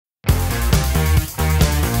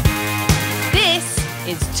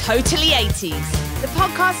is Totally 80s, the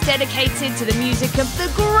podcast dedicated to the music of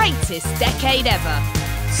the greatest decade ever.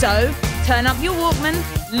 So, turn up your Walkman,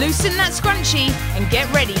 loosen that scrunchie, and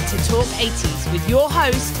get ready to talk 80s with your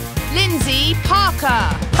host, Lyndsey Parker.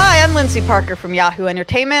 Hi, I'm Lyndsey Parker from Yahoo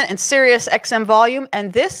Entertainment and SiriusXM Volume,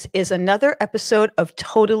 and this is another episode of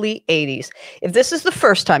Totally 80s. If this is the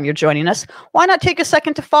first time you're joining us, why not take a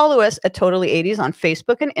second to follow us at Totally 80s on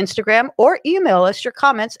Facebook and Instagram, or email us your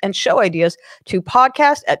comments and show ideas to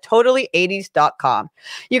podcast@totally80s.com.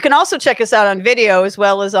 You can also check us out on video as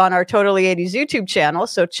well as on our Totally 80s YouTube channel,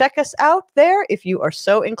 so check us out there if you are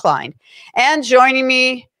so inclined. And joining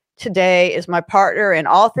me today is my partner in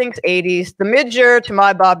all things 80s, the Midger to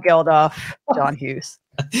my Bob Geldof, John Hughes.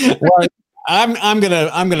 Well, I'm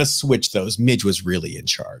gonna switch those. Midge was really in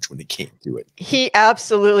charge when it came to it. He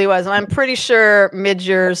absolutely was, and I'm pretty sure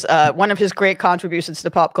Midger's one of his great contributions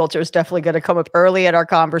to pop culture is definitely going to come up early at our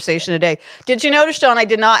conversation today. Did you notice, John? I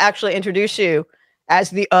did not actually introduce you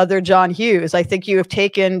as the other John Hughes. I think you have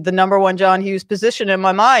taken the number one John Hughes position in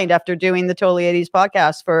my mind after doing the Totally 80s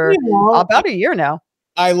podcast for about a year now.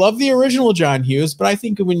 I love the original John Hughes, but I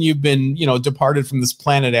think when you've been, departed from this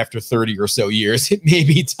planet after 30 or so years, it may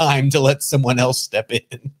be time to let someone else step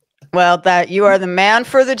in. Well, that you are the man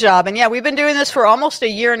for the job. And yeah, we've been doing this for almost a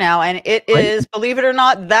year now, and it is, believe it or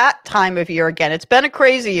not, that time of year again. It's been a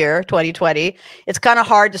crazy year, 2020. It's kind of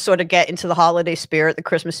hard to sort of get into the holiday spirit, the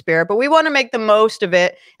Christmas spirit, but we want to make the most of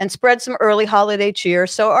it and spread some early holiday cheer.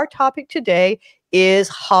 So our topic today is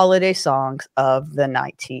holiday songs of the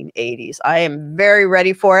 1980s. I am very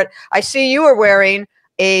ready for it. I see you are wearing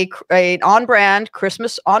a on-brand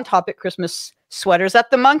Christmas, on-topic Christmas sweater. Is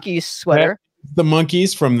that the Monkees sweater? The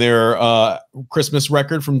Monkees from their Christmas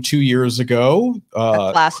record from 2 years ago. A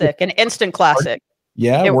classic, an instant classic.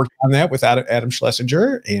 Yeah, worked on that with Adam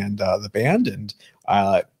Schlesinger and the band, and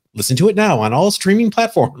listen to it now on all streaming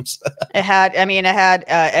platforms. It had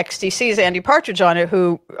XTC's Andy Partridge on it,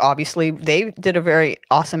 who obviously they did a very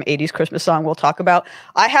awesome 80s Christmas song we'll talk about.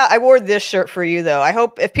 I wore this shirt for you, though. I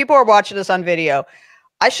hope if people are watching this on video,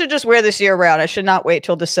 I should just wear this year round. I should not wait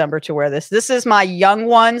till December to wear this. This is my Young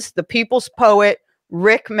Ones, the People's Poet,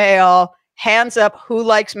 Rick Mayall, Hands Up, Who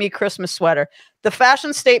Likes Me Christmas sweater. The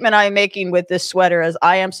fashion statement I am making with this sweater is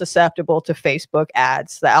I am susceptible to Facebook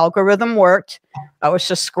ads. The algorithm worked. I was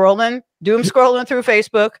just doom scrolling through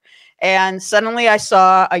Facebook, and suddenly I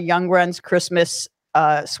saw a Young Ones Christmas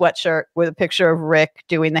sweatshirt with a picture of Rick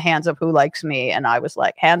doing the Hands Up, Who Likes Me, and I was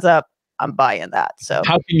like, hands up, I'm buying that. So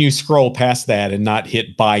how can you scroll past that and not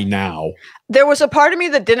hit buy now? There was a part of me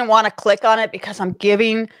that didn't want to click on it because I'm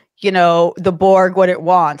giving the Borg what it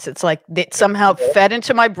wants. It's like it somehow fed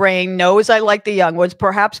into my brain, knows I like the Young Ones,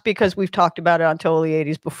 perhaps because we've talked about it on Totally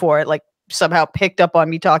 80s before. It like somehow picked up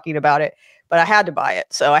on me talking about it, but I had to buy it.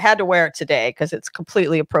 So I had to wear it today because it's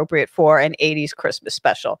completely appropriate for an 80s Christmas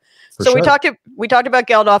special. So we talked about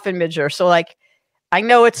Geldof and Midger. So like, I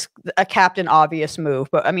know it's a Captain Obvious move,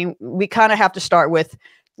 but I mean, we kind of have to start with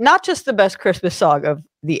not just the best Christmas song of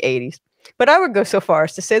the 80s, but I would go so far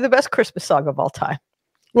as to say the best Christmas song of all time.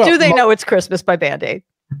 Well, Do They Know It's Christmas by Band Aid?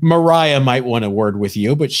 Mariah might want a word with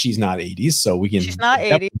you, but she's not 80s, so she's not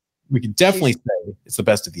 80s. We can definitely say it's the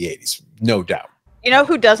best of the 80s, no doubt. You know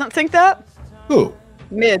who doesn't think that? Who?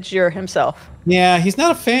 Midger himself. Yeah, he's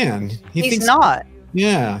not a fan. He's not.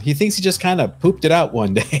 Yeah, he thinks he just kind of pooped it out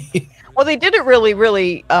one day. Well, they did it really,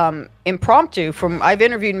 really impromptu. I've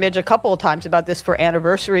interviewed Midge a couple of times about this for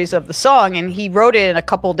anniversaries of the song, and he wrote it in a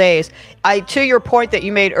couple days. To your point that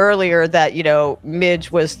you made earlier that,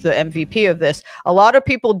 Midge was the MVP of this, a lot of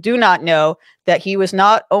people do not know that he was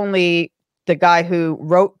not only the guy who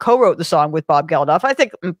co-wrote the song with Bob Geldof. I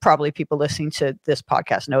think probably people listening to this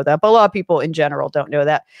podcast know that, but a lot of people in general don't know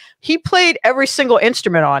that. He played every single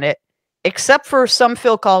instrument on it, except for some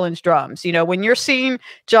Phil Collins drums. When you're seeing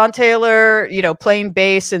John Taylor, playing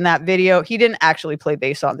bass in that video, he didn't actually play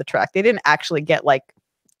bass on the track. They didn't actually get like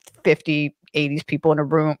 50, 80s people in a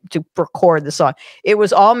room to record the song. It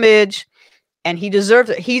was all Midge, and he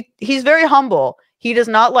deserves it. He's very humble. He does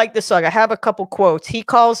not like this song. I have a couple quotes. He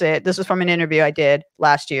calls it, this is from an interview I did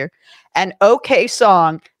last year, an okay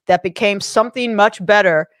song that became something much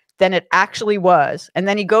better than it actually was. And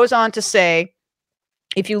then he goes on to say,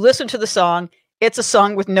 if you listen to the song, it's a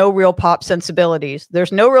song with no real pop sensibilities.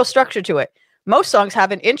 There's no real structure to it. Most songs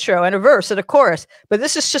have an intro and a verse and a chorus, but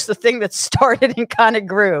this is just the thing that started and kind of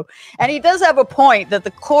grew. And he does have a point that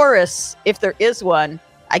the chorus, if there is one,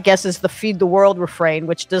 I guess is the Feed the World refrain,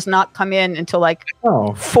 which does not come in until like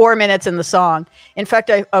 4 minutes in the song. In fact,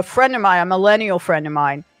 a friend of mine, a millennial friend of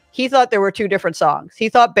mine, he thought there were two different songs. He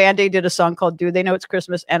thought Band Aid did a song called Do They Know It's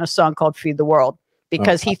Christmas and a song called Feed the World,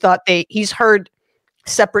 because he thought he's heard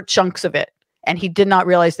separate chunks of it. And he did not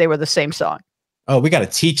realize they were the same song. Oh, we got to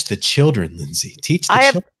teach the children, Lyndsey. Teach the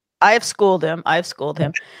children. I have schooled him.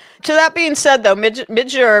 To that being said, though,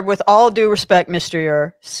 Midge Ure, with all due respect, Mr.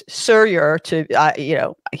 Ure, Sir Ure,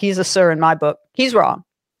 he's a sir in my book. He's wrong.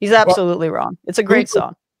 He's absolutely wrong. It's a great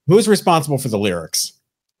song. Who's responsible for the lyrics?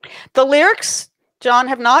 The lyrics, John,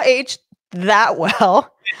 have not aged that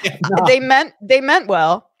well. No. They meant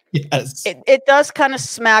well. Yes. It does kind of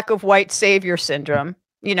smack of white savior syndrome,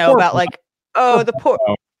 poor about like, the poor.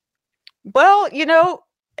 Well,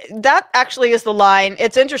 that actually is the line.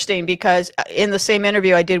 It's interesting because in the same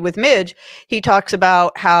interview I did with Midge, he talks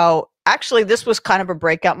about how actually this was kind of a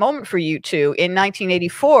breakout moment for U2. In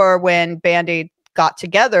 1984, when Band Aid got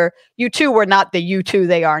together, U2 were not the U2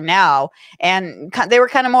 they are now. And they were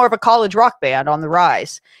kind of more of a college rock band on the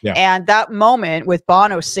rise. Yeah. And that moment with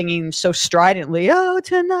Bono singing so stridently, "Oh,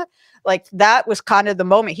 tonight," like that was kind of the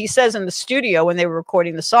moment. He says in the studio when they were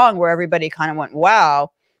recording the song where everybody kind of went,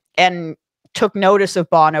 wow, and took notice of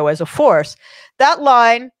Bono as a force. That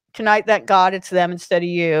line, "Tonight, thank God it's them instead of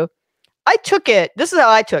you," I took it. This is how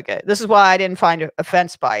I took it. This is why I didn't find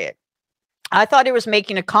offense by it. I thought he was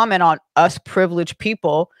making a comment on us privileged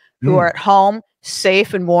people who are at home,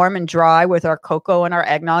 safe and warm and dry with our cocoa and our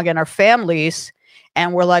eggnog and our families.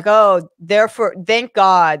 And we're like, oh, therefore, thank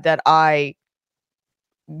God that I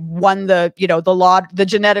won the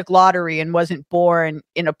genetic lottery and wasn't born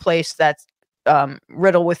in a place that's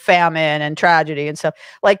riddled with famine and tragedy and stuff.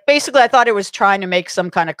 Like, basically, I thought it was trying to make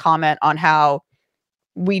some kind of comment on how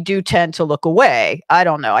we do tend to look away. I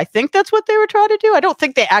don't know. I think that's what they were trying to do. I don't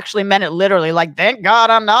think they actually meant it literally, like, thank God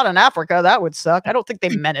I'm not in Africa. That would suck. I don't think they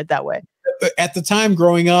meant it that way. At the time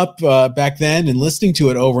growing up back then and listening to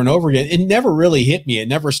it over and over again, it never really hit me. It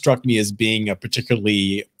never struck me as being a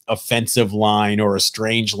particularly offensive line or a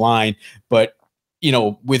strange line. But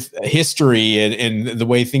with history and the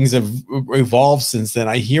way things have evolved since then,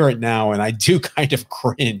 I hear it now and I do kind of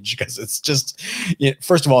cringe because it's just,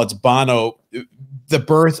 first of all, it's Bono, the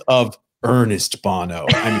birth of Ernest Bono.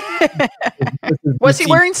 I mean, was he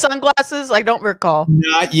wearing sunglasses? I don't recall.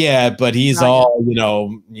 Not yet, but he's world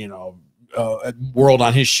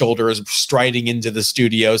on his shoulders, striding into the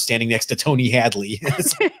studio, standing next to Tony Hadley.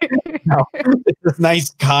 It's this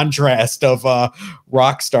nice contrast of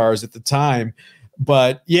rock stars at the time.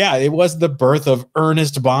 But yeah, it was the birth of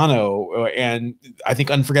Ernest Bono, and I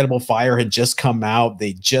think Unforgettable Fire had just come out.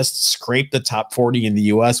 They just scraped the top 40 in the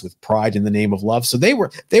US with Pride in the Name of Love. So they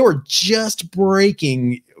were just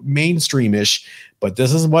breaking mainstreamish, but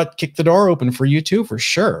this is what kicked the door open for U2 for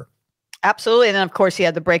sure. Absolutely. And then, of course, he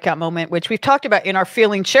had the breakout moment, which we've talked about in our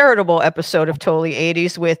Feeling Charitable episode of Totally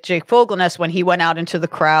 80s with Jake Fogelnest when he went out into the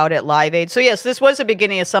crowd at Live Aid. So, yes, this was the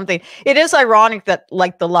beginning of something. It is ironic that,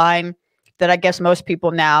 like, the line that I guess most people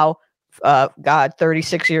now,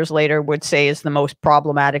 36 years later, would say is the most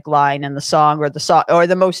problematic line in the song, or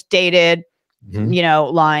the most dated,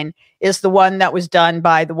 line, is the one that was done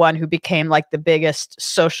by the one who became like the biggest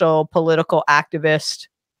social political activist,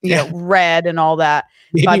 Red and all that,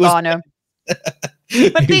 by Bono.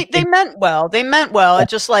 But they meant well. They meant well. It's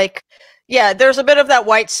just like, yeah, there's a bit of that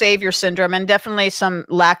white savior syndrome and definitely some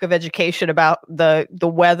lack of education about the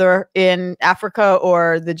weather in Africa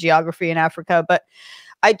or the geography in Africa. But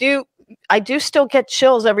I do still get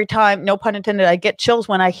chills every time, no pun intended, I get chills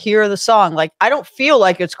when I hear the song. Like, I don't feel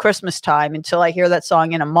like it's Christmas time until I hear that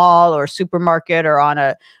song in a mall or a supermarket or on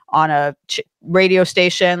a radio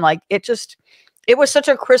station. Like, it was such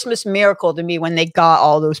a Christmas miracle to me when they got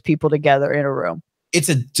all those people together in a room. It's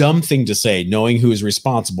a dumb thing to say, knowing who's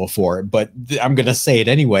responsible for it, but I'm going to say it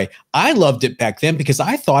anyway. I loved it back then because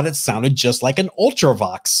I thought it sounded just like an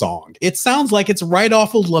Ultravox song. It sounds like it's right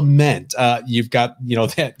off of Lament. You've got,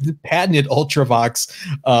 that patented Ultravox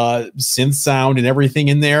synth sound and everything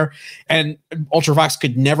in there. And Ultravox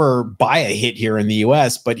could never buy a hit here in the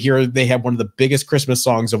US, but here they have one of the biggest Christmas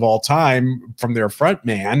songs of all time from their front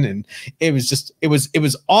man. And it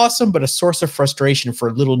was awesome, but a source of frustration for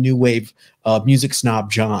little new wave music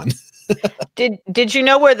snob John. Did you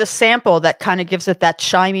know where the sample that kind of gives it that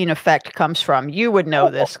chiming effect comes from? You would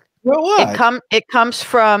know this. Well, what? It comes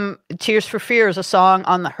from Tears for Fears, a song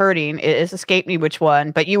on The Hurting. It has escaped me which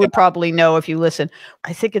one, but you would probably know if you listen.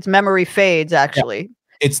 I think it's Memory Fades, actually.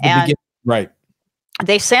 Yeah. It's the beginning, right?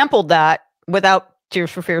 They sampled that without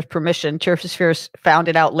Tears for Fears' permission. Tears for Fears found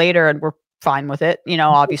it out later and were fine with it.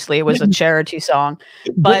 Obviously it was a charity song,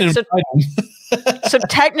 but so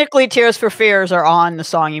technically Tears for Fears are on the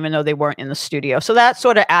song, even though they weren't in the studio. So that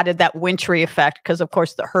sort of added that wintry effect. Cause of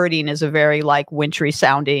course The Hurting is a very like wintry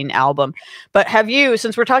sounding album. But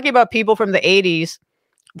since we're talking about people from the 80s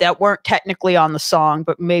that weren't technically on the song,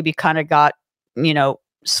 but maybe kind of got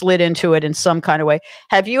slid into it in some kind of way.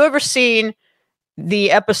 Have you ever seen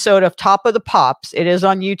the episode of Top of the Pops? It is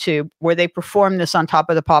on YouTube, where they performed this on Top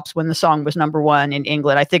of the Pops when the song was #1 in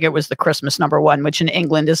England. I think it was the Christmas #1, which in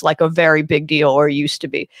England is like a very big deal, or used to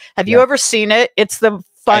be. Have you ever seen it? It's the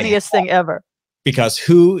funniest thing ever. Because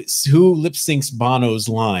who lip syncs Bono's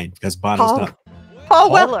line? Because Bono's not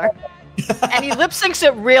Paul Weller. And he lip syncs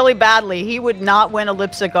it really badly. He would not win a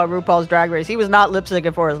lip sync on RuPaul's Drag Race. He was not lip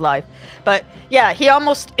syncing for his life. But yeah,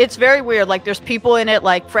 it's very weird. Like, there's people in it,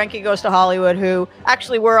 like Frankie Goes to Hollywood, who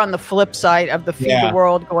actually were on the flip side of the Feed the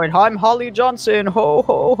World, going, I'm Holly Johnson, ho,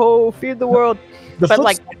 ho, ho, feed the world. But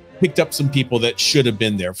like, picked up some people that should have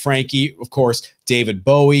been there. Frankie, of course, David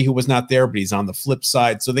Bowie, who was not there, but he's on the flip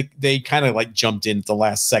side. So they kind of like jumped in at the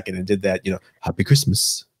last second and did that, Happy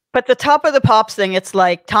Christmas. But the Top of the Pops thing, it's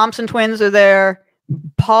like Thompson Twins are there.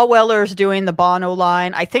 Paul Weller's doing the Bono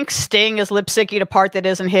line. I think Sting is lip syncing a part that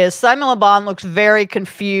isn't his. Simon Le Bon looks very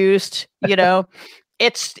confused.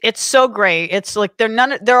 It's so great. It's like they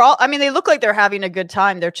look like they're having a good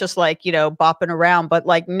time. They're just like, bopping around, but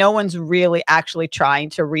like no one's really actually trying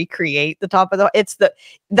to recreate the Top of the.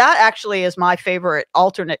 That actually is my favorite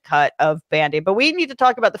alternate cut of Band-Aid. But we need to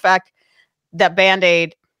talk about the fact that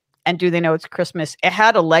Band-Aid, and Do They Know It's Christmas, it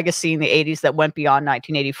had a legacy in the 80s that went beyond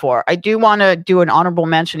 1984. I do want to do an honorable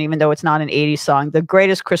mention, even though it's not an 80s song. The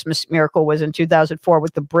Greatest Christmas Miracle was in 2004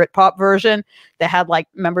 with the Britpop version that had like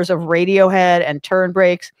members of Radiohead and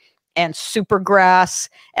Turnbreaks and Supergrass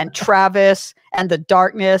and Travis and The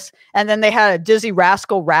Darkness. And then they had a Dizzy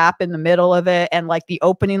Rascal rap in the middle of it. And like the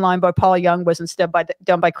opening line by Paul Young was instead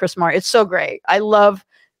done by Chris Martin. It's so great. I love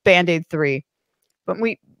Band-Aid 3. But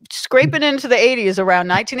scraping into the 80s around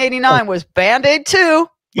 1989 was Band-Aid 2.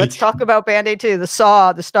 Let's talk about Band-Aid 2. The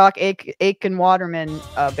stock Aiken Waterman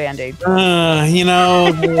Band-Aid.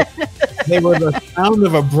 They were the sound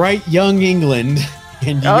of a bright young England.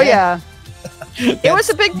 And it was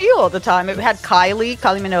a big deal at the time. It had Kylie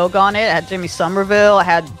Minogue on it. It had Jimmy Somerville. It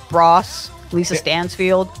had Ross, Lisa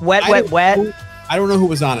Stansfield, Wet. I don't know who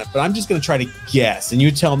was on it, but I'm just going to try to guess, and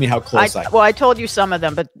you tell me how close I am. Well, I told you some of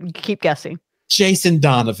them, but keep guessing. Jason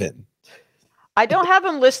Donovan. I don't have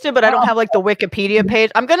him listed, but I don't have like the Wikipedia page.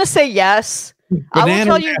 I'm going to say yes. I will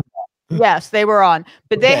tell you, yes, they were on,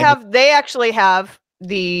 but they actually have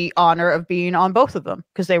the honor of being on both of them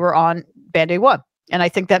because they were on Band-Aid 1. And I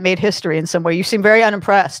think that made history in some way. You seem very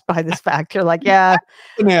unimpressed by this fact. You're like, yeah.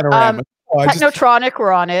 Technotronic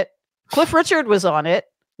were on it. Cliff Richard was on it.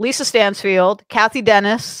 Lisa Stansfield, Kathy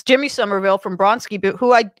Dennis, Jimmy Somerville from Bronski Boot.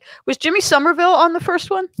 Was Jimmy Somerville on the first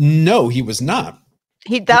one? No, he was not.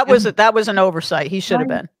 That was an oversight. He should have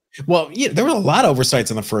been. Well, yeah, there were a lot of oversights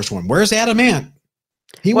in the first one. Where's Adam Ant?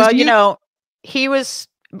 He was in 84. He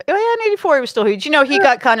was still huge. He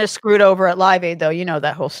got kind of screwed over at Live Aid, though. You know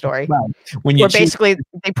that whole story. Where basically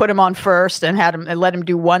they put him on first and let him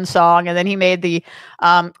do one song, and then he made the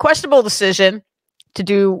questionable decision to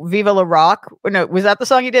do Viva La Rock. No, was that the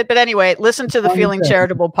song he did? But anyway, listen to the Feeling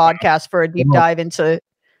Charitable podcast for a deep dive into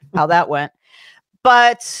how that went.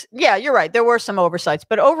 But yeah, you're right. There were some oversights.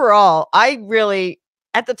 But overall, at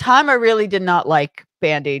the time, I really did not like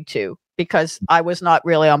Band-Aid 2 because I was not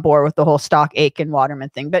really on board with the whole stock Aiken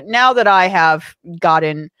Waterman thing. But now that I have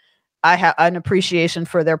an appreciation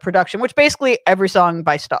for their production, which basically every song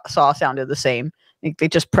by Saw sounded the same. They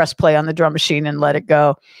just press play on the drum machine and let it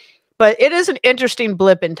go. But it is an interesting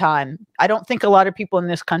blip in time. I don't think a lot of people in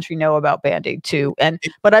this country know about Band-Aid 2.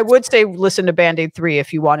 But I would say listen to Band-Aid 3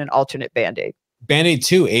 if you want an alternate Band-Aid. Band-Aid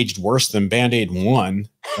 2 aged worse than Band-Aid 1.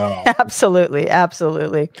 Absolutely.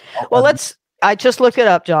 Well, I just looked it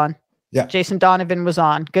up, John. Yeah. Jason Donovan was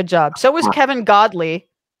on. Good job. So was Kevin Godley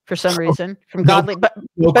for some reason from Godley, but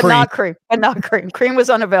not Cream. But not Cream. Cream was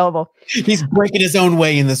unavailable. He's breaking his own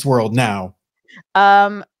way in this world now.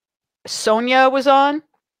 Sonia was on.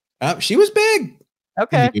 She was big.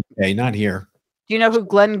 Okay. Not here. Do you know who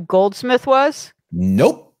Glenn Goldsmith was?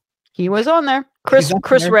 Nope. He was on there. Chris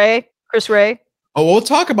Ray. Oh, we'll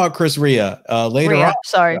talk about Chris Rea later on.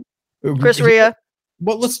 Sorry. Chris Rea.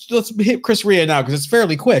 Well, let's hit Chris Rea now because it's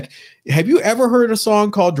fairly quick. Have you ever heard a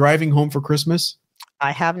song called Driving Home for Christmas?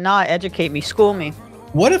 I have not. Educate me. School me.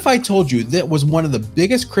 What if I told you that was one of the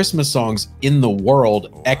biggest Christmas songs in the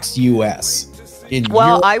world, ex-US?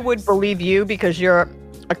 I would believe you because you're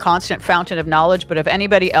a constant fountain of knowledge, but if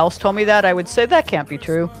anybody else told me that, I would say that can't be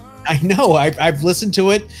true. I know. I've listened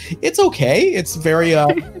to it. It's okay. It's very a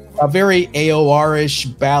very AOR-ish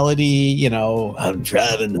ballady, I'm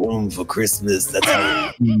driving home for Christmas. That's how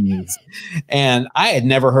it means. And I had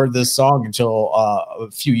never heard this song until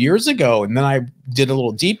a few years ago. And then I did a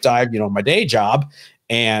little deep dive, my day job.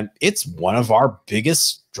 And it's one of our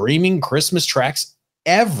biggest streaming Christmas tracks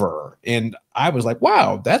ever. And I was like,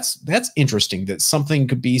 wow, that's interesting that something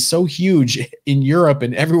could be so huge in Europe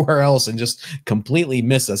and everywhere else and just completely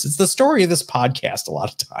miss us. It's the story of this podcast a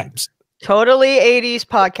lot of times. Totally 80s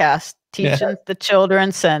podcast, teaching the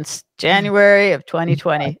children since January of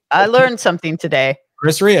 2020. I learned something today.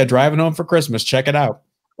 Chris Rea, Driving Home for Christmas. Check it out.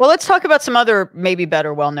 Well, let's talk about some other maybe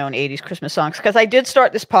better well-known 80s Christmas songs, because I did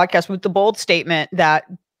start this podcast with the bold statement that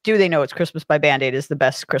Do They Know It's Christmas by Band Aid is the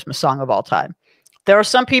best Christmas song of all time. There are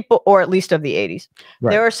some people, or at least of the 80s,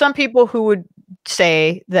 there are some people who would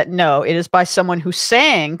say that no, it is by someone who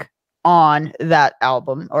sang on that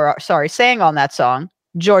album, or sorry, sang on that song,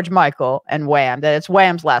 George Michael and Wham, that it's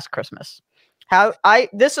Wham's Last Christmas.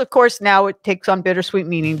 This, of course, now it takes on bittersweet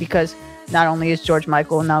meaning because not only is George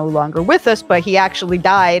Michael no longer with us, but he actually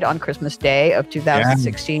died on Christmas Day of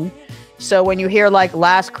 2016. Yeah. So when you hear like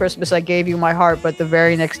Last Christmas I Gave You My Heart, but the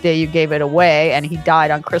very next day you gave it away and he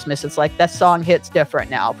died on Christmas, it's like that song hits different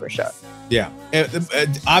now for sure. Yeah.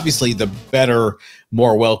 Obviously the better,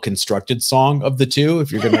 more well-constructed song of the two.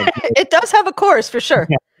 If you're going to, it does have a chorus for sure.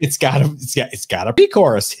 Yeah, it's got a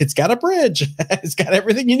pre-chorus. It's got a bridge. It's got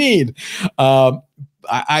everything you need.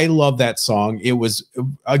 I love that song. It was,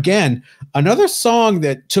 again, another song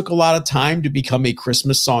that took a lot of time to become a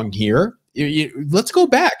Christmas song here. Let's go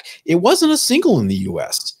back. It wasn't a single in the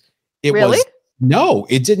U.S. It really? No,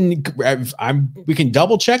 it didn't. We can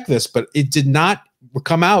double check this, but it did not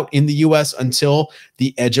come out in the U.S. until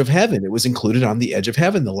The Edge of Heaven. It was included on The Edge of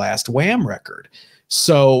Heaven, the last Wham record.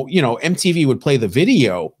 So, MTV would play the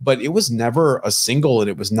video, but it was never a single and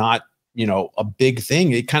it was not, a big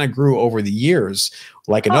thing. It kind of grew over the years,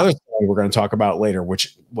 like another song we're going to talk about later,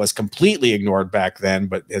 which was completely ignored back then,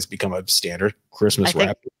 but has become a standard Christmas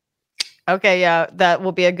rap. Okay, yeah, that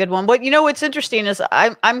will be a good one. But what's interesting is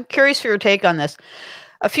I'm curious for your take on this.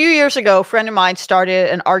 A few years ago, a friend of mine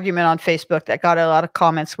started an argument on Facebook that got a lot of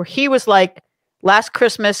comments where he was like, Last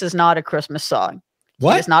Christmas is not a Christmas song.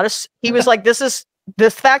 What? It's not he was like, this is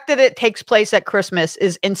the fact that it takes place at Christmas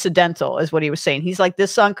is incidental, is what he was saying. He's like,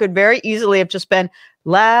 this song could very easily have just been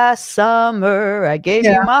Last Summer I Gave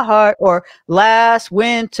You My Heart, or Last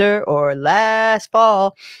Winter, or Last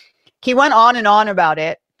Fall. He went on and on about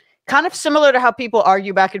it. Kind of similar to how people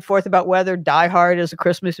argue back and forth about whether Die Hard is a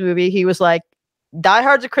Christmas movie. He was like, Die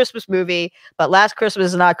Hard's a Christmas movie, but Last Christmas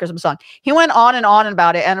is not a Christmas song. He went on and on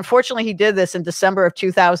about it. And unfortunately, he did this in December of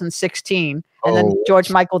 2016. And then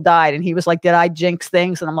George Michael died. And he was like, did I jinx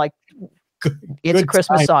things? And I'm like, it's a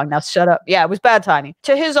Christmas song. Now shut up. Yeah, it was bad timing.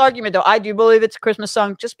 To his argument, though, I do believe it's a Christmas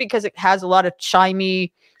song just because it has a lot of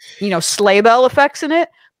chimey, sleigh bell effects in it.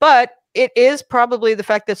 But it is probably the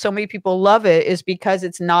fact that so many people love it is because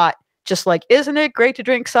it's not just like, isn't it great to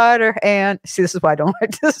drink cider? And see, this is why I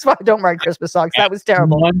don't write Christmas songs. That was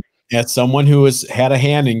terrible. As someone who has had a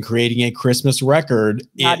hand in creating a Christmas record,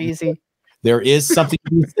 not easy. There is something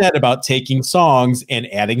to be said about taking songs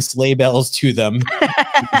and adding sleigh bells to them.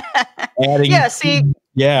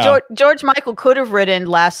 George Michael could have written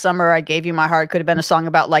Last Summer I Gave You My Heart. Could have been a song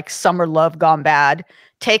about like summer love gone bad.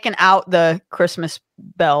 Taken out the Christmas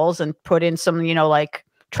bells and put in some, like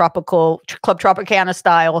tropical Club Tropicana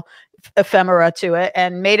style ephemera to it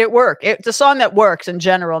and made it work. It's a song that works in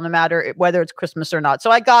general, no matter whether it's Christmas or not. So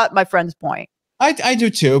I got my friend's point. I do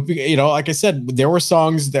too. Like I said, there were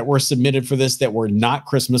songs that were submitted for this that were not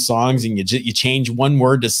Christmas songs, and you change one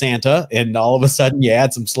word to Santa, and all of a sudden you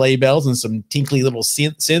add some sleigh bells and some tinkly little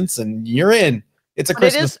synths, and you're in. It's a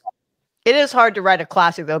Christmas song. It is hard to write a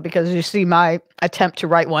classic, though, because you see my attempt to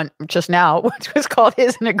write one just now, which was called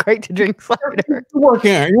Isn't It Great to Drink Cider? You're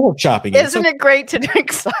workshopping. Isn't it great to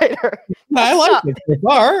drink cider? I like it so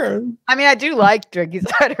far. I mean, I do like drinking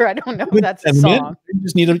cider. I don't know if that's a song. You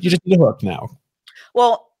just need a hook now.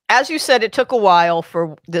 Well, as you said, it took a while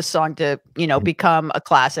for this song to, become a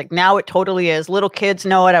classic. Now it totally is. Little kids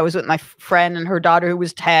know it. I was with my friend and her daughter who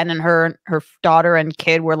was 10, and her daughter and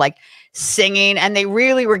kid were like singing, and they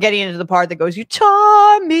really were getting into the part that goes, you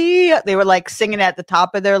taught me. They were like singing at the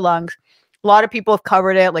top of their lungs. A lot of people have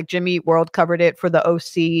covered it, like Jimmy Eat World covered it for the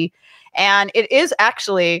OC. And it is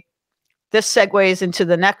actually, this segues into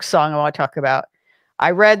the next song I want to talk about.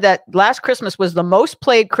 I read that Last Christmas was the most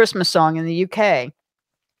played Christmas song in the UK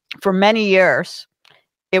for many years.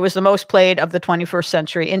 It was the most played of the 21st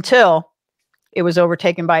century until it was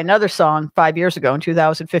overtaken by another song 5 years ago in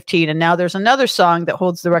 2015. And now there's another song that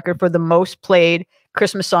holds the record for the most played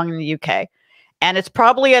Christmas song in the UK. And it's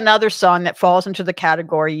probably another song that falls into the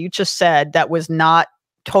category you just said that was not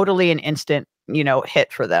totally an instant,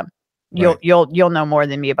 hit for them. Right. You'll know more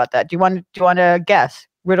than me about that. Do you want to guess?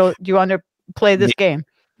 Riddle, do you want to play this game?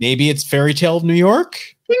 Maybe it's Fairy Tale of New York.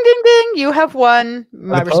 Ding, ding, ding. You have won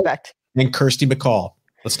my respect. And Kirsty MacColl.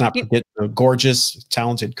 Let's not forget the gorgeous,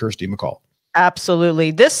 talented Kirsty MacColl. Absolutely.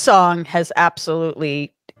 This song has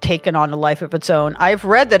absolutely taken on a life of its own. I've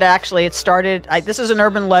read that actually it started, this is an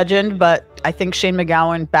urban legend, but I think Shane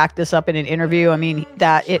MacGowan backed this up in an interview. I mean,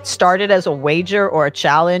 that it started as a wager or a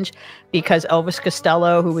challenge because Elvis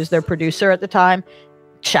Costello, who was their producer at the time,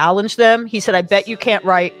 challenged them. He said, I bet you can't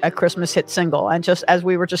write a Christmas hit single. And just as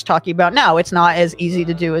we were just talking about now, it's not as easy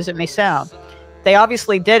to do as it may sound. They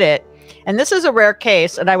obviously did it. And this is a rare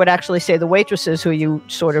case, and I would actually say the Waitresses, who you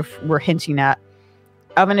sort of were hinting at,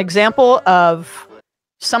 of an example of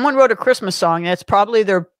someone wrote a Christmas song, and it's probably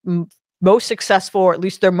their most successful, or at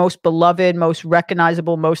least their most beloved, most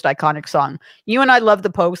recognizable, most iconic song. You and I love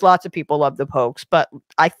the Pogues. Lots of people love the Pogues. But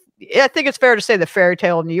I think it's fair to say the Fairy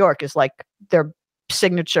Tale of New York is like their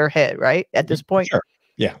signature hit, right? At this point. Sure.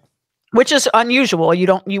 Yeah. Which is unusual.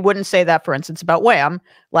 You wouldn't say that, for instance, about Wham.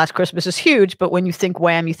 Last Christmas is huge, but when you think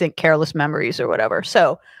Wham, you think Careless Memories or whatever.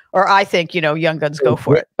 So, or I think, Young Guns go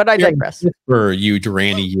for it. But I digress. For you,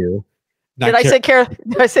 Durante, you. Did I say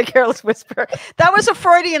Careless Whisper? That was a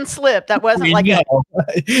Freudian slip. That wasn't like a...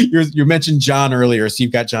 You mentioned John earlier, so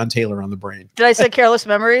you've got John Taylor on the brain. Did I say Careless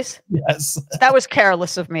Memories? Yes. That was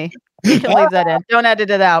careless of me. You can leave that in. Don't edit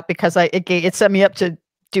it out because it set me up to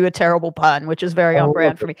do a terrible pun, which is very on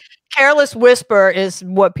brand for me. Careless Whisper is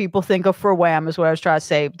what people think of for Wham, is what I was trying to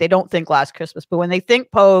say. They don't think Last Christmas, but when they think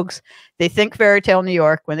Pogues, they think Fairy Tale New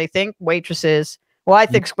York. When they think Waitresses, well, I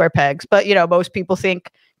think Square Pegs, but most people think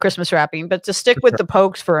Christmas wrapping. But to stick with the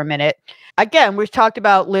Pogues for a minute, again, we've talked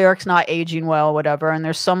about lyrics not aging well, whatever, and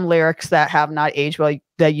there's some lyrics that have not aged well.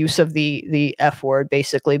 The use of the F word,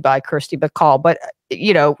 basically, by Kirsty MacColl. But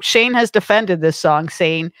Shane has defended this song,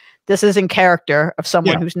 saying this is in character of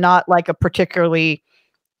someone who's not like a particularly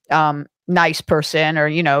nice person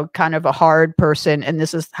or, kind of a hard person. And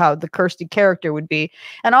this is how the Kirsty character would be.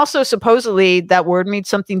 And also supposedly that word means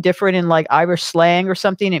something different in like Irish slang or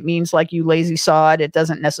something. It means like you lazy sod. It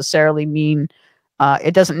doesn't necessarily mean,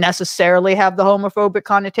 it doesn't necessarily have the homophobic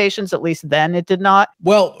connotations. At least then it did not.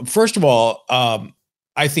 Well, first of all,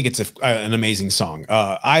 I think it's an amazing song.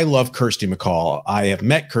 I love Kirsty MacColl. I have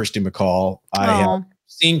met Kirsty MacColl. I have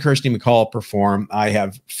seen Kirsty MacColl perform. I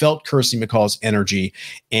have felt Kirsty MacColl's energy,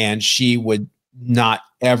 and she would not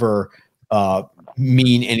ever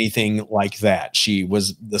mean anything like that. She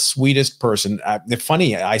was the sweetest person.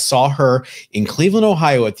 Funny, I saw her in Cleveland,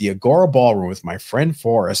 Ohio at the Agora Ballroom with my friend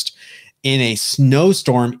Forrest in a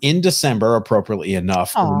snowstorm in December, appropriately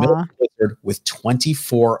enough, in the middle of the blizzard, with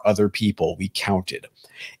 24 other people. We counted.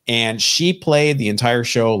 And she played the entire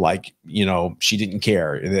show like, she didn't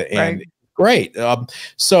care. And great.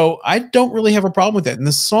 So I don't really have a problem with that. And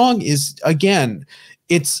the song is, again,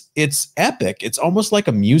 it's epic. It's almost like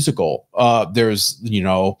a musical. There's,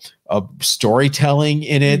 a storytelling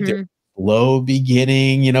in it. There's low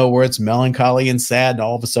beginning, where it's melancholy and sad, and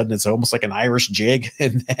all of a sudden it's almost like an Irish jig,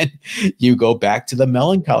 and then you go back to the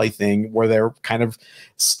melancholy thing where they're kind of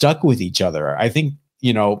stuck with each other. I think,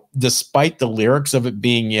 despite the lyrics of it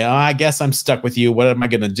being, I guess I'm stuck with you, what am I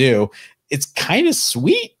going to do? It's kind of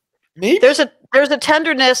sweet. Maybe there's a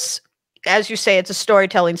tenderness, as you say. It's a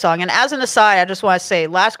storytelling song. And as an aside, I just want to say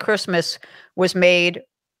Last Christmas was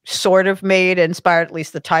inspired, at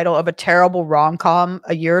least the title, of a terrible rom-com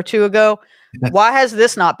a year or two ago. Why has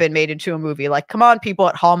this not been made into a movie? Like, come on, people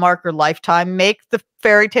at Hallmark or Lifetime, make the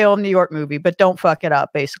Fairy Tale of New York movie, but don't fuck it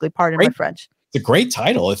up, basically. Pardon my French. It's a great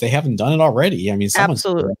title if they haven't done it already. I mean,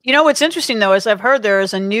 absolutely. What's interesting though is I've heard there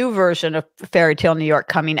is a new version of Fairy Tale New York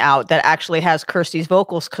coming out that actually has Kirsty's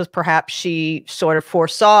vocals, because perhaps she sort of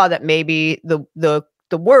foresaw that maybe the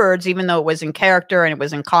words, even though it was in character and it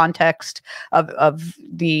was in context of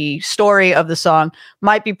the story of the song,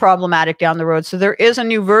 might be problematic down the road. So there is a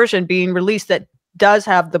new version being released that does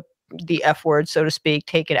have the F word, so to speak,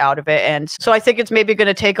 taken out of it. And so I think it's maybe going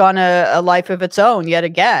to take on a life of its own yet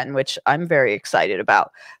again, which I'm very excited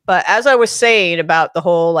about. But as I was saying about the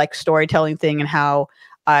whole like storytelling thing and how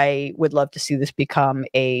I would love to see this become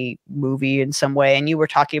a movie in some way. And you were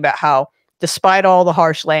talking about how despite all the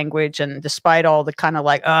harsh language and despite all the kind of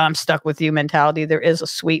like, oh, I'm stuck with you mentality, there is a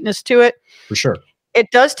sweetness to it. For sure. It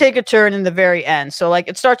does take a turn in the very end. So like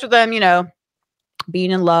it starts with them,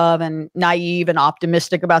 being in love and naive and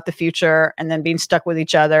optimistic about the future, and then being stuck with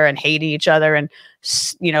each other and hating each other and,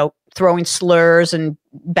 throwing slurs and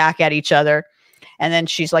back at each other. And then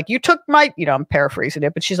she's like, you took my, I'm paraphrasing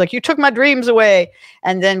it, but she's like, you took my dreams away.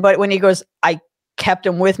 And then, but when he goes, I kept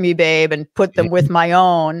them with me, babe, and put them with my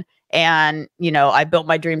own. And, I built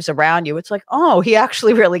my dreams around you. It's like, oh, he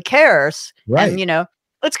actually really cares. Right. And,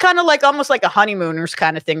 It's kind of like almost like a honeymooners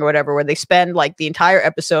kind of thing or whatever, where they spend like the entire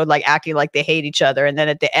episode like acting like they hate each other, and then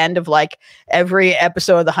at the end of like every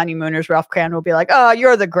episode of the honeymooners, Ralph Cran will be like, "Oh,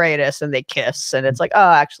 you're the greatest," and they kiss, and it's like,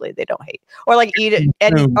 "Oh, actually, they don't hate." Or like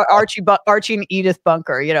Archie and Edith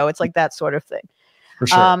Bunker, you know, it's like that sort of thing. For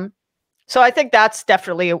sure. So I think that's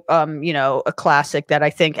definitely, you know, a classic that I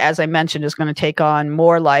think, as I mentioned, is going to take on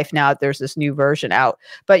more life now that there's this new version out.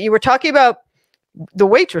 But you were talking about the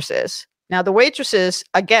Waitresses. Now, the Waitresses,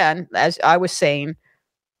 again, as I was saying,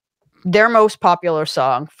 their most popular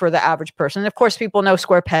song for the average person. Of course, people know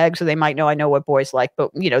Square Peg, so they might know I Know What Boys Like.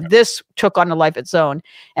 But, you know, this took on a life of its own.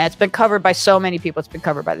 And it's been covered by so many people. It's been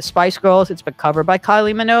covered by the Spice Girls. It's been covered by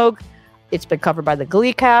Kylie Minogue. It's been covered by the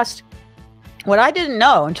Glee cast. What I didn't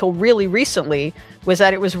know until really recently was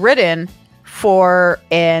that it was written for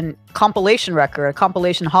a compilation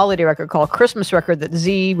holiday record called Christmas Record that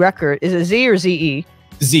Z Record. Is it Z or ZE?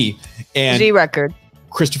 Z. And Z Record.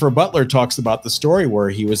 Christopher Butler talks about the story where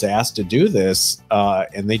he was asked to do this,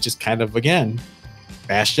 and they just kind of, again,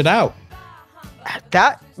 bashed it out.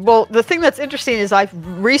 Well, the thing that's interesting is I've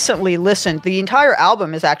recently listened. The entire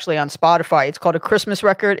album is actually on Spotify. It's called A Christmas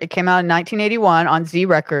Record. It came out in 1981 on Z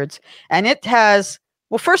Records. And it has,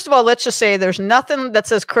 well, first of all, let's just say there's nothing that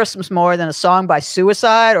says Christmas more than a song by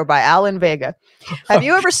Suicide or by Alan Vega. Have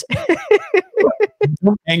you ever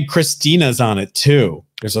And Christina's on it too.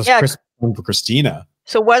 There's a Christmas song for Christina.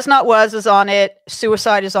 So Was Not Was is on it.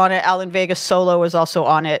 Suicide is on it. Alan Vega solo is also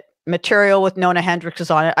on it. Material with Nona Hendryx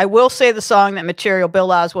is on it. I will say the song that Bill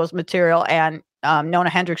Laswell's Material and Nona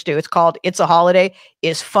Hendryx do, it's called It's a Holiday,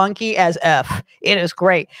 is funky as F. It is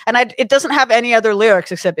great. And it doesn't have any other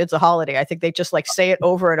lyrics except It's a Holiday. I think they just like say it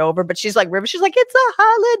over and over, but she's like, it's a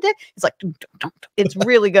holiday. It's like, dum, dum, dum. It's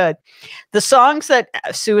really good. The songs that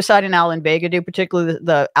Suicide and Alan Vega do, particularly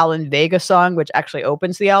the Alan Vega song, which actually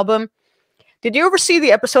opens the album. Did you ever see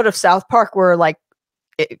the episode of South Park where like,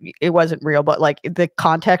 it wasn't real, but like the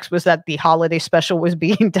context was that the holiday special was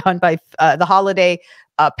being done by the holiday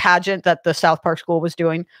pageant that the South Park school was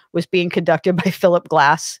doing was being conducted by Philip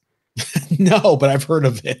Glass? No, but I've heard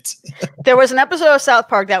of it. There was an episode of South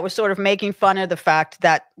Park that was sort of making fun of the fact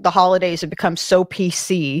that the holidays have become so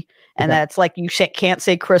PC and that it's like you can't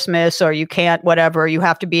say Christmas or you can't whatever, you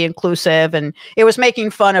have to be inclusive. And it was making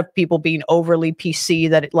fun of people being overly PC,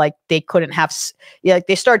 that it, like they couldn't have, like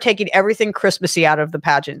they started taking everything Christmassy out of the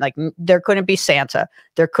pageant. Like there couldn't be Santa,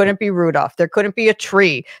 there couldn't be Rudolph, there couldn't be a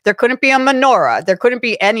tree, there couldn't be a menorah, there couldn't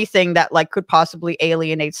be anything that like could possibly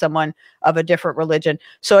alienate someone of a different religion.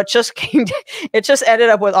 So it just ended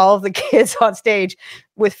up with all of the kids on stage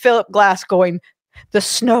with Philip Glass going, "The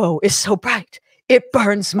snow is so bright, it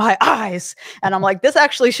burns my eyes." And I'm like, this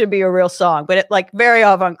actually should be a real song, but it like very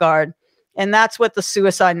avant-garde. And that's what the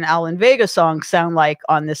Suicide and Alan Vega songs sound like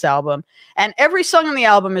on this album. And every song on the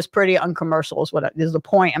album is pretty uncommercial is the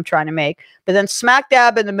point I'm trying to make. But then smack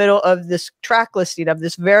dab in the middle of this track listing of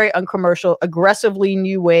this very uncommercial, aggressively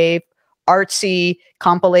new wave, artsy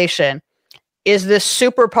compilation is this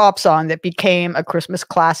super pop song that became a Christmas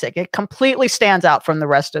classic. It completely stands out from the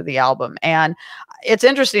rest of the album. And it's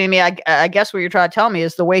interesting to me. I guess what you're trying to tell me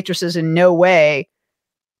is the Waitresses in no way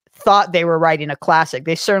thought they were writing a classic.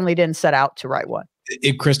 They certainly didn't set out to write one.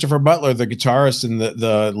 Christopher Butler, the guitarist and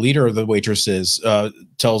the leader of the Waitresses,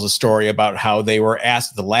 tells a story about how they were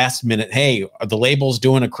asked at the last minute, "Hey, are the label's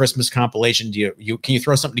doing a Christmas compilation? Can you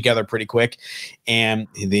throw something together pretty quick?" And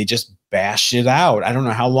they just bashed it out. I don't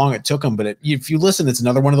know how long it took them, but if you listen, it's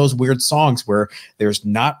another one of those weird songs where there's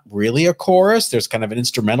not really a chorus. There's kind of an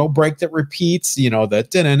instrumental break that repeats, the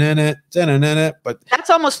da-na-na-na, but that's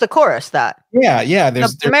almost the chorus. That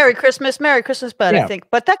there's Merry Christmas, but I think,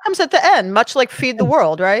 but that comes at the end, much like Feed the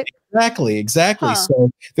World, right? Exactly. Huh.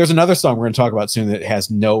 So there's another song we're going to talk about soon that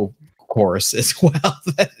has no chorus as well.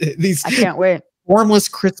 I can't wait. Formless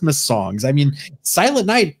Christmas songs. I mean, Silent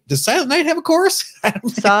Night. Does Silent Night have a chorus?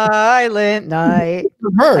 Silent Night.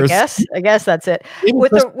 I guess that's it.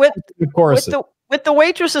 With the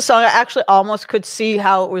Waitresses song, I actually almost could see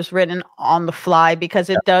how it was written on the fly, because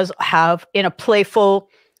it does have, in a playful,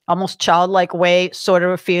 almost childlike way, sort of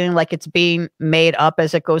a feeling like it's being made up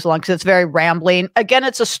as it goes along, because it's very rambling. Again,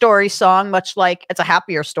 it's a story song, much like it's a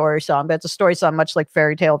happier story song, but it's a story song much like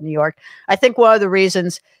Fairy Tale of New York. I think one of the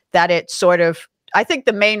reasons that I think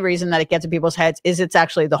the main reason that it gets in people's heads is it's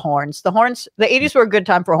actually the horns. The 80s were a good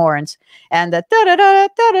time for horns. And the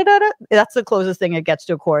da-da-da-da-da-da-da, that's the closest thing it gets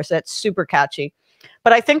to a chorus. That's super catchy.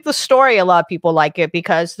 But I think the story, a lot of people like it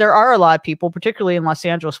because there are a lot of people, particularly in Los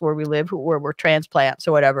Angeles where we live, where we're transplants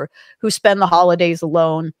or whatever, who spend the holidays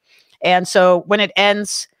alone. And so when it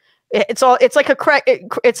ends, It's like it's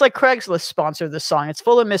like Craigslist sponsored this song. It's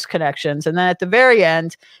full of misconnections. And then at the very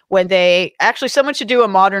end, when someone should do a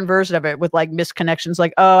modern version of it with like misconnections,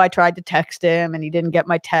 like, oh, I tried to text him and he didn't get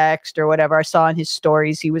my text or whatever. I saw in his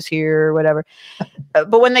stories he was here or whatever.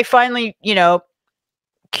 But when they finally,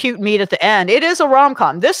 cute meet at the end, it is a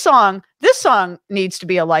rom-com. This song needs to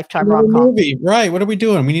be a Lifetime rom-com movie, right? What are we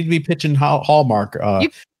doing? We need to be pitching Hallmark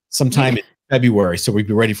sometime in February, so we'd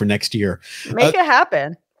be ready for next year. Make it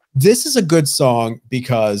happen. This is a good song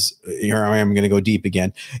because here I am going to go deep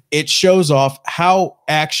again. It shows off how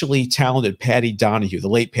actually talented Patty Donahue, the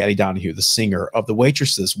late Patty Donahue, the singer of the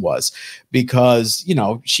Waitresses, was, because,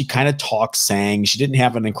 she kind of sang. She didn't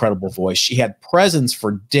have an incredible voice. She had presence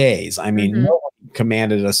for days. I mean, no one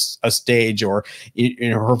commanded a stage, or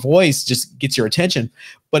her voice just gets your attention.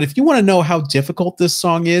 But if you want to know how difficult this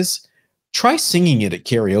song is, try singing it at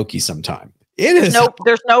karaoke sometime. There's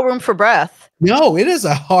no room for breath. No, it is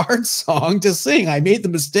a hard song to sing. I made the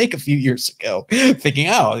mistake a few years ago thinking,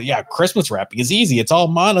 oh, yeah, Christmas rapping is easy. It's all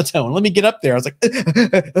monotone. Let me get up there. I was like,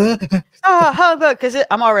 because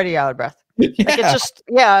I'm already out of breath.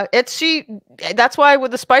 Yeah. Like that's why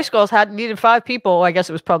with the Spice Girls needed 5 people. I guess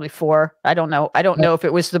it was probably 4. I don't know. I don't know if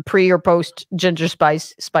it was the pre or post Ginger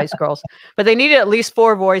Spice Girls, but they needed at least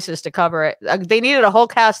 4 voices to cover it. They needed a whole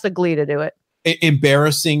cast of Glee to do it.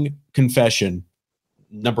 Embarrassing confession,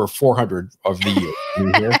 number 400 of the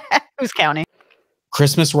year. Who's counting?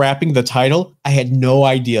 Christmas Rapping, the title, I had no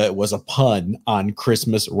idea it was a pun on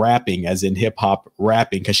Christmas rapping, as in hip hop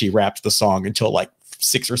rapping, because she rapped the song until like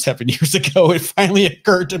 6 or 7 years ago. It finally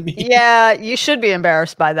occurred to me. Yeah, you should be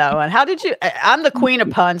embarrassed by that one. How did you? I'm the queen of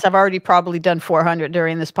puns. I've already probably done 400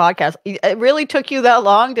 during this podcast. It really took you that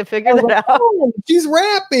long to figure that out? Oh, she's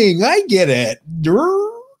rapping. I get it.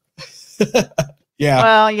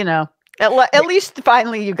 Yeah. Well, at least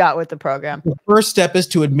finally you got with the program. The first step is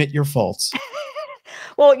to admit your faults.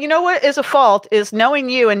 Well, you know what is a fault is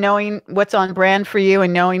knowing you and knowing what's on brand for you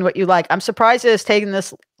and knowing what you like. I'm surprised it has taken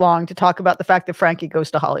this long to talk about the fact that Frankie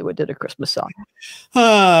Goes to Hollywood did a Christmas song.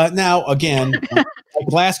 Now, again, like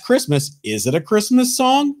Last Christmas, is it a Christmas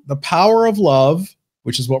song? The Power of Love,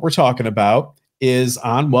 which is what we're talking about, is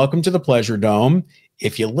on Welcome to the Pleasure Dome.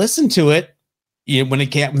 If you listen to it, when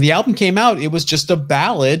the album came out, it was just a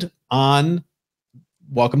ballad on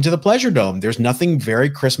Welcome to the Pleasure Dome. There's nothing very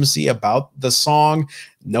Christmassy about the song.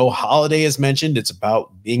 No holiday is mentioned. It's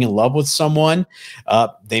about being in love with someone.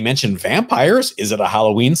 They mention vampires. Is it a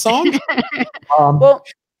Halloween song? But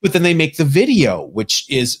then they make the video, which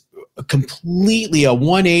is completely a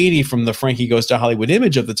 180 from the Frankie Goes to Hollywood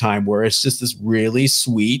image of the time, where it's just this really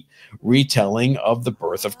sweet retelling of the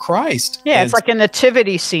birth of Christ. Yeah, it's like a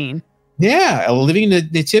nativity scene. Yeah, a living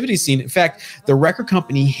nativity scene. In fact, the record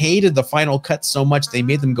company hated the final cut so much they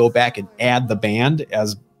made them go back and add the band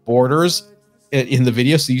as borders in the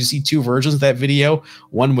video. So you see 2 versions of that video,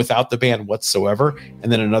 one without the band whatsoever,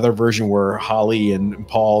 and then another version where Holly and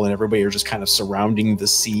Paul and everybody are just kind of surrounding the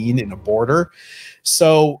scene in a border.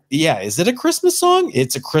 So yeah, is it a Christmas song?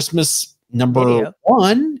 It's a Christmas number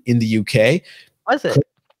 1 in the UK. Was it?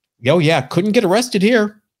 Oh yeah, couldn't get arrested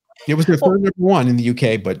here. It was their third number 1 in the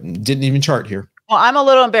UK, but didn't even chart here. Well, I'm a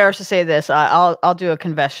little embarrassed to say this. I'll do a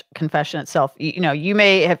confession itself. It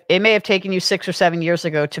may have taken you 6 or 7 years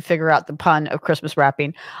ago to figure out the pun of Christmas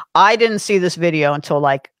rapping. I didn't see this video until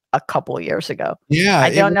like a couple of years ago. Yeah,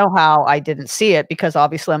 I don't know how I didn't see it, because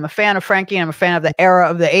obviously I'm a fan of Frankie and I'm a fan of the era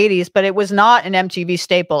of the 80s, but it was not an MTV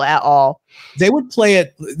staple at all. They would play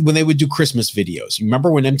it when they would do Christmas videos. You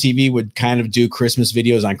remember when MTV would kind of do Christmas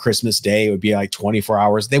videos on Christmas Day? It would be like 24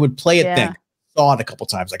 hours. They would play it then. I saw it a couple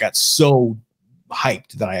times. I got so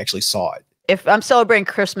hyped that I actually saw it. If I'm celebrating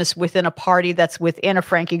Christmas within a party that's within a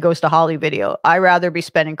Frankie Goes to Holly video, I'd rather be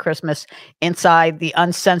spending Christmas inside the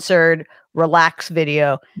uncensored Relax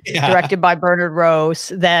video directed by Bernard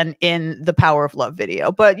Rose than in the Power of Love video.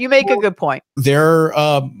 But you make a good point. Their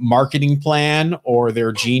marketing plan, or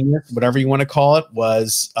their genius, whatever you want to call it,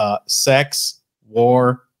 was sex,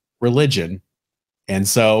 war, religion. And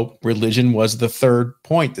so religion was the third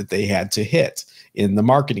point that they had to hit in the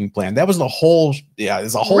marketing plan. That was the whole,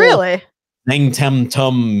 there's a whole really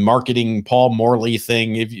tum marketing Paul Morley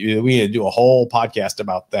thing. We had to do a whole podcast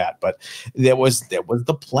about that, but that was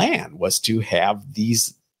the plan, was to have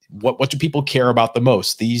these, what do people care about the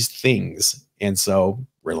most? These things. And so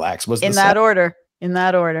Relax was in that order.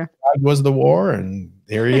 Was the war, and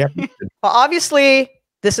there you have it. Well, obviously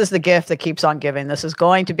this is the gift that keeps on giving. This is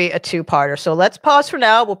going to be a 2-parter. So let's pause for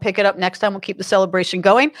now. We'll pick it up next time. We'll keep the celebration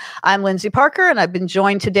going. I'm Lyndsey Parker, and I've been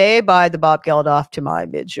joined today by the Bob Geldof to my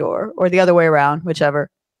mid-jor, or the other way around, whichever.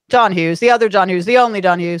 John Hughes, the other John Hughes, the only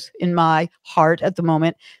John Hughes in my heart at the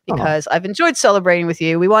moment, because I've enjoyed celebrating with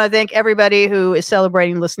you. We want to thank everybody who is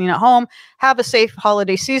celebrating, listening at home. Have a safe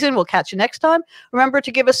holiday season. We'll catch you next time. Remember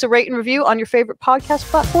to give us a rate and review on your favorite podcast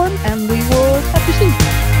platform, and we will catch you soon.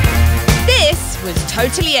 This was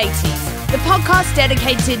Totally 80s, the podcast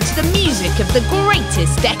dedicated to the music of the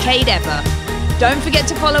greatest decade ever. Don't forget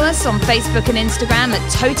to follow us on Facebook and Instagram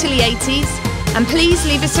at Totally 80s. And please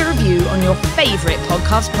leave us a review on your favourite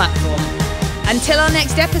podcast platform. Until our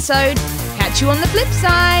next episode, catch you on the flip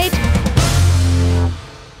side.